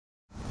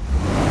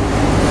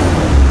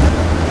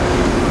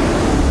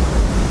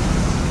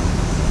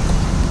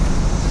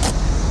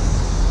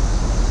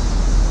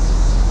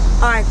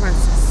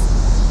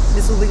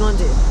we gonna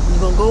do? You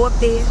gonna go up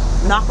there,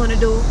 knock on the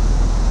door,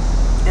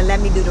 and let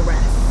me do the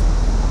rest.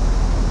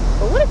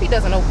 But what if he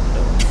doesn't open the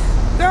door?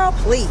 Girl,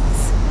 please.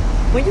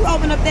 When you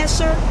open up that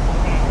shirt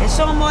and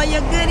show him all your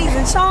goodies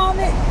and show him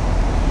it,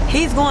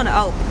 he's going to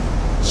open.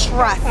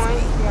 Trust me.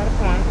 You got a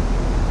point.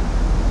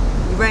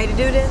 You ready to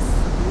do this?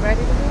 You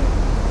ready to do it?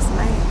 Yes,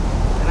 ma'am.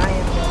 And I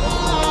am.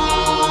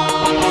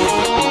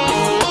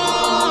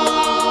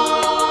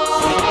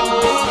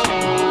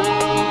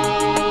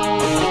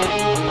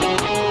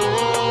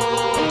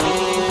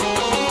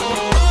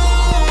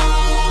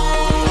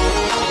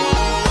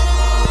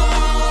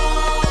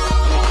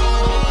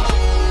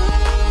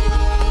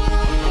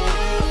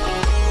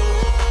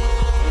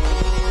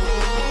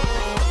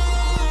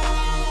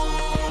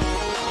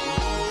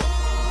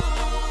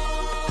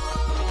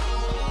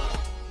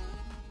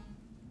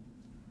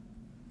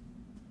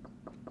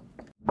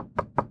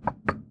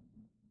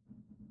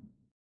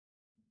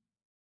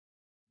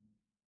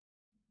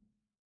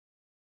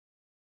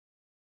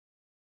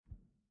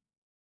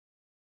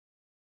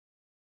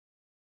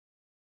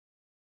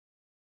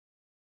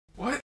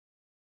 What?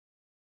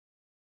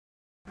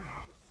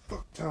 Oh,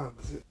 fuck time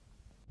is it?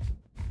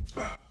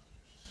 Oh,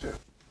 shit.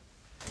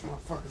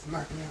 Motherfuckers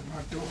knocking at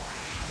my door.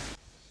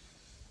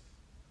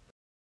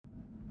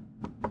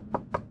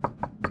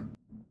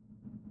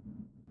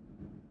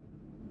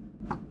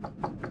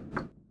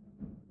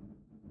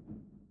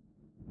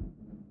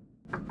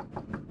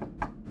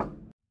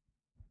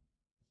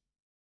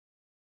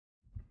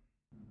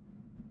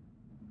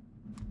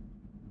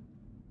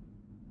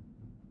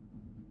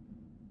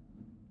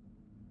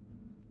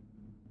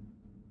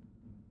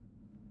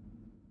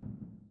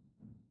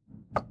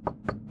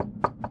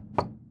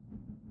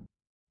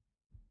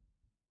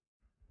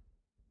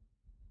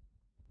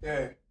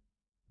 Yeah.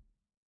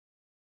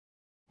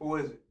 Who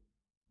is it?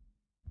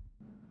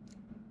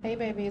 Hey,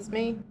 baby, it's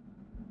me.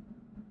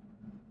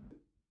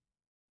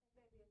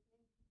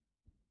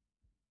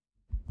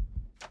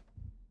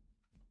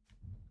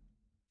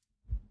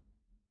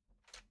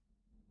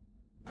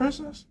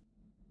 Princess?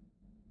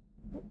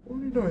 What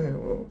are you doing here?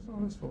 What's all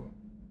this for?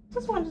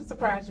 Just wanted to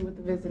surprise you with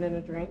a visit and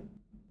a drink.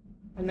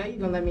 I know you're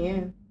gonna let me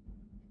in.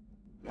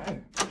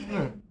 Hey.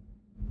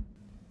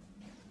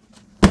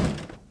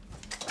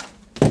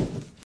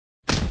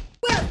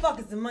 Where the fuck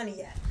is the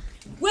money at?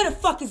 Where the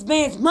fuck is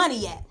man's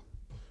money at?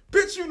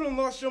 Bitch, you done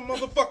lost your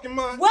motherfucking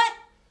mind. What?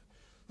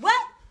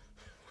 What?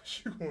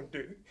 What you gonna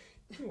do?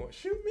 You gonna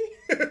shoot me?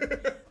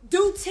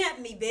 Do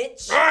tempt me,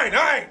 bitch. All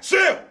right,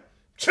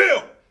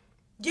 chill.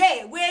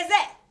 Yeah, where's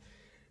that?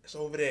 It's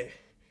over there,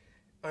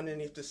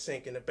 underneath the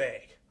sink in the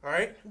bag, all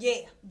right?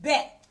 Yeah,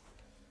 bet.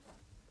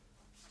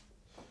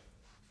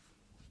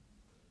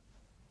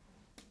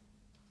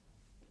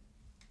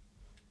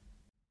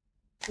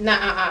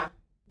 Nah,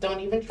 don't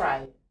even try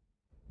it.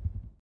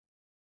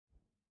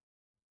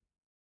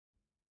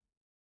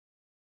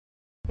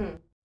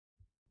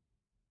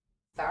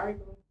 Sorry,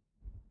 boo.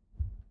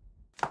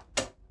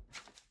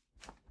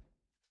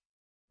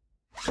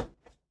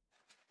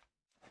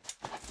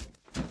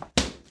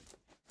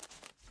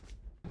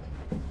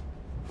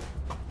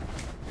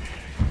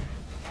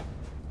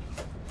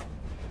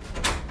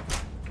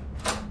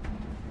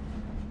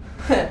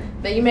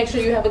 Then you make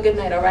sure you have a good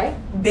night, all right?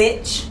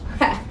 Bitch.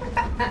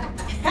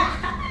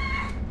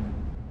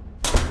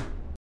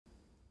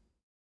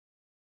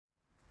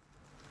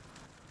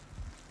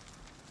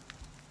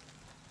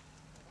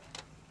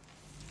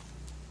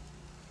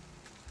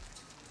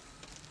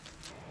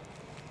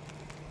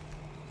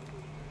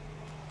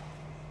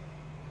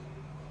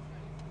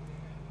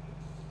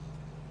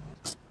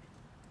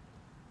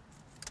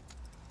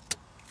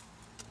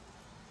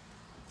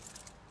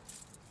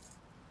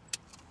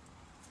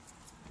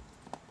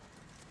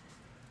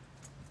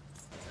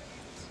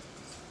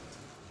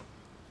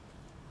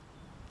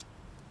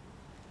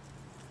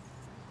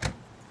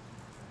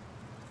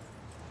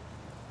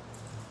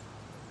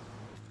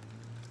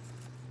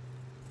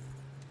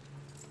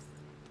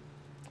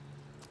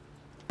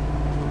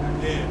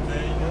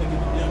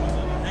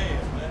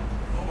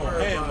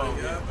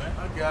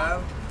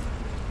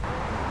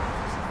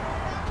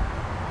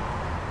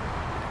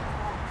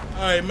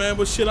 Alright, man,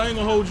 but shit, I ain't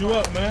gonna hold you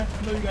up, man.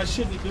 I know you got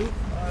shit to do. Alright,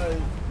 I can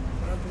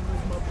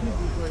miss my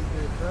people right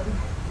there, buddy.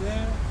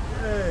 Yeah?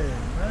 Yeah,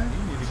 man.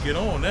 You need to get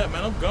on that,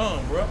 man. I'm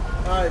gone, bro.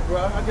 Alright, bro.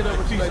 I'll get up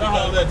with you Peace. later. I'll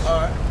holler at you.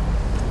 Alright.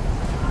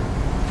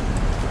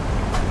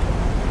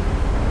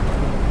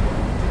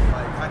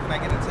 Like, how can I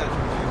get in touch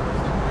with you?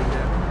 Like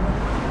that.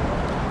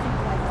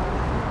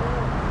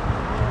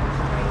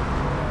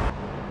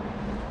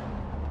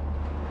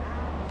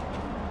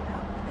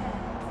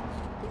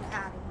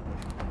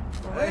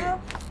 Hey.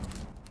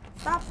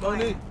 Stop Monique,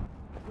 playing.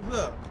 what's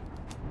up?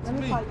 Let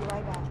me call you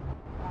right back.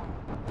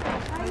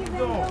 How you been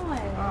doing?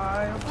 Alright,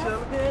 I'm That's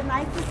chilling. good.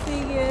 Nice to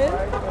see you.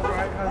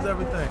 Alright. How's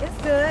everything? It's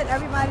good.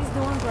 Everybody's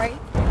doing great.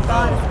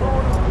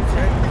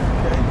 Okay.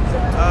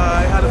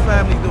 Alright, how the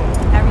family doing?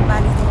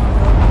 Everybody's doing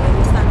good.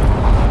 Your son is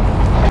doing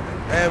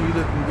good. And we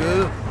looking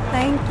good.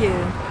 Thank you.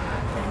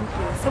 Thank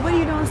you. So what are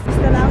you doing?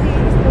 Still out here?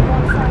 You still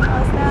going to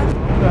sell stuff?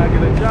 I'm trying to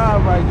get a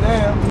job right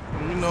now.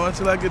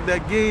 until I get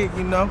that gig,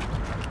 you know.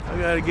 I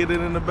gotta get it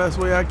in the best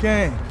way I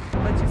can.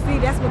 But you see,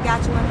 that's what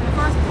got you in the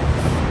first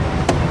place.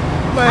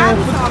 Man,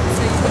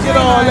 forget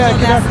all that.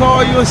 Can I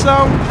call you or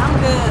something? I'm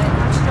good.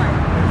 I'm straight.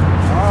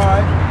 All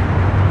right.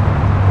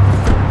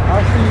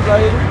 I'll see you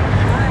later.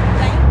 All right,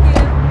 thank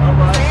you. All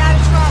right. Stay out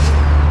of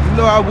trouble. You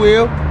know I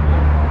will.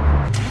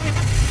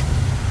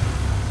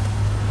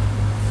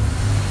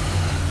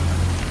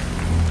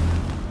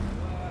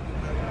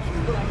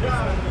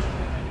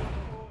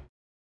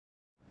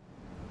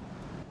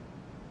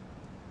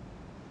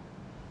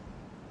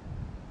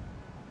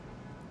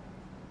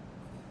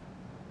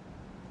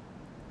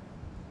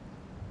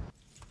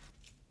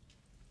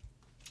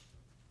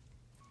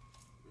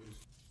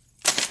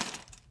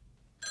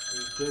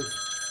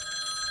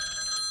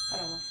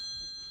 Hold on.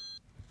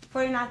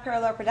 49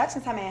 Parallel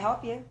Productions, how may I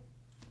help you?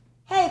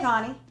 Hey,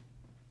 Connie.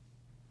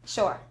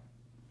 Sure.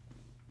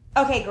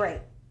 Okay,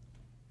 great.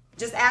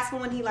 Just ask him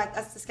when he'd like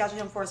us to schedule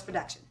him for his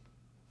production.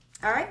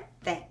 All right?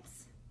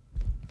 Thanks.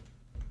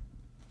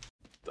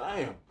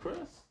 Damn, Chris.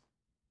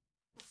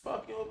 The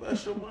fuck you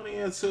invest your money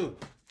into?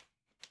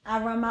 I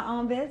run my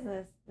own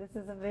business. This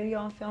is a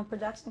video and film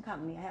production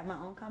company. I have my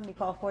own company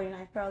called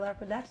 49 Parallel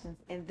Productions,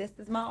 and this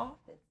is my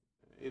office.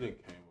 He done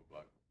came up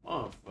like a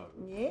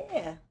motherfucker.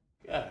 Yeah.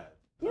 God.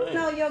 You damn.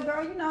 know your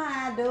girl, you know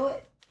how I do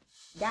it.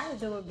 Gotta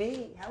do it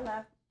big.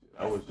 Hello.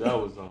 I wish I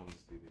was on to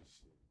see this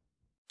shit.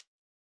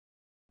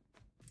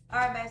 All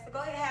right, babe, so go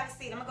ahead and have a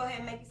seat. I'm gonna go ahead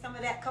and make you some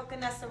of that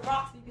coconut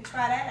Ciroc so you can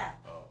try that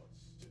out. Oh,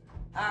 shit.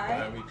 All right.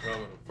 Had me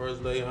coming the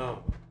first day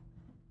home.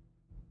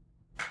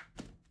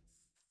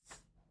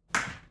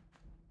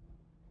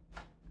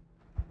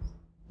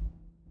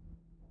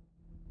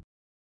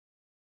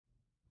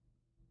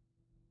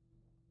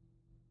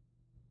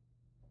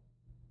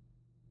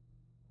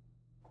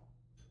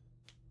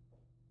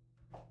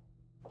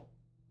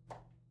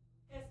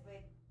 Yes,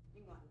 babe.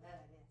 You're gonna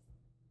love this.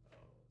 Oh,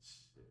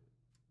 shit.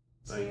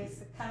 Cheers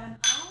to coming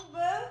home,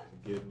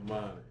 boo. Getting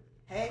money.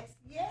 Heck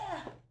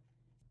yeah.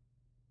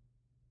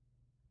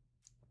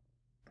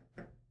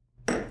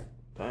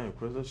 Damn,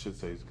 Chris, that shit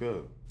tastes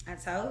good. I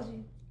told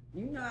you.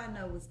 You know I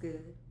know what's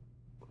good.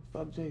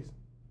 Fuck Jason.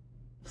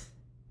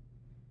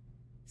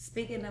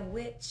 Speaking of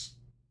which,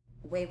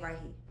 wait right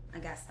here. I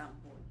got something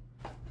for you.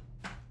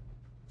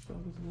 What the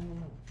fuck is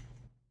going on?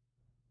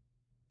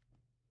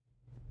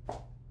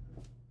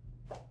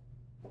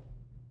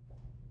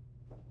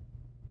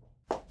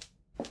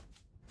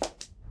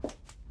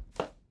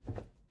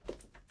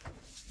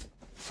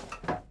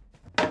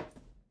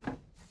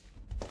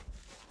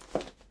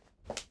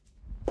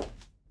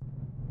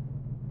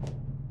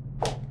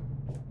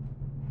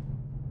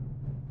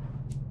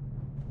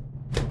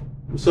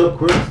 What's up,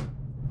 Chris?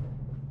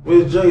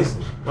 Where's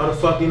Jason? Why the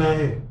fuck he not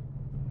here?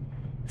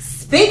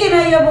 Speaking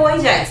of your boy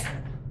Jason,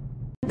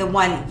 the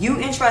one you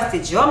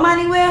entrusted your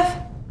money with,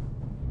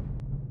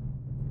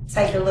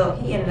 take a look.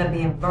 He ended up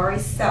being very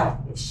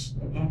selfish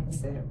and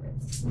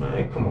inconsiderate.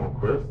 Man, come on,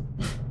 Chris.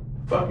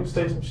 Fuck you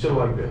say some shit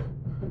like that.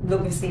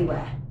 Look and see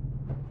why.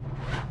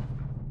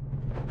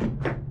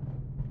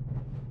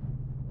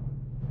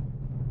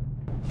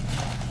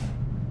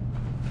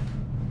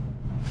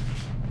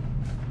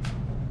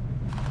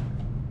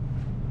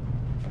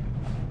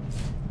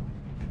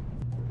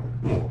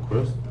 Come on,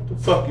 Chris. What the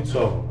fuck you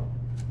talking about?